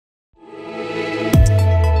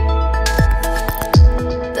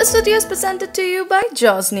This video is presented to you by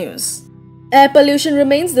Jaws News. Air pollution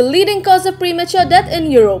remains the leading cause of premature death in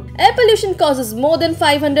Europe. Air pollution causes more than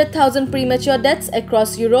 500,000 premature deaths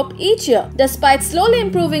across Europe each year. Despite slowly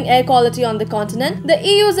improving air quality on the continent, the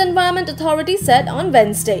EU's Environment Authority said on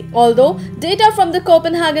Wednesday. Although data from the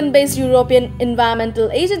Copenhagen-based European Environmental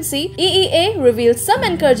Agency (EEA) reveals some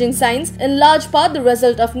encouraging signs, in large part the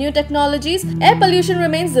result of new technologies, air pollution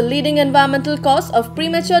remains the leading environmental cause of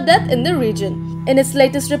premature death in the region. In its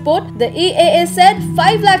latest report, the EAA said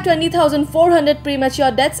 5,20,400 premature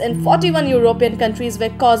deaths in 41 European countries were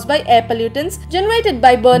caused by air pollutants generated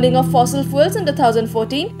by burning of fossil fuels in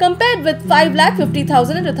 2014, compared with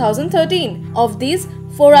 5,50,000 in 2013. Of these,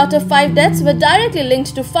 4 out of 5 deaths were directly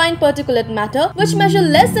linked to fine particulate matter, which measure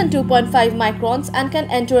less than 2.5 microns and can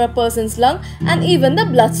enter a person's lung and even the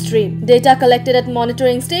bloodstream. Data collected at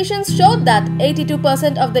monitoring stations showed that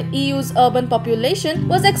 82% of the EU's urban population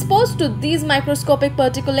was exposed to these microscopic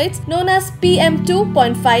particulates known as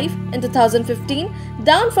PM2.5 in 2015,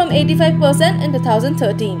 down from 85% in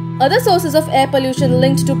 2013. Other sources of air pollution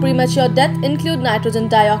linked to premature death include nitrogen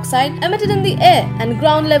dioxide emitted in the air and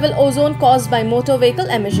ground-level ozone caused by motor vehicle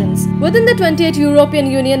emissions. Within the 28 European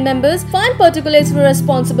Union members, fine particulates were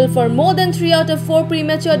responsible for more than 3 out of 4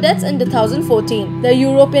 premature deaths in 2014. The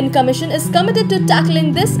European Commission is committed to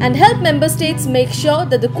tackling this and help member states make sure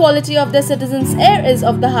that the quality of their citizens' air is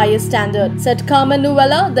of the highest standard, said Carmen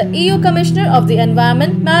Novello, the EU Commissioner of the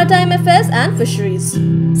Environment, Maritime Affairs and Fisheries.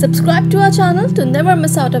 Subscribe to our channel to never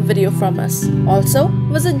miss out a video from us. Also,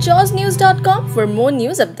 visit jawsnews.com for more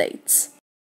news updates.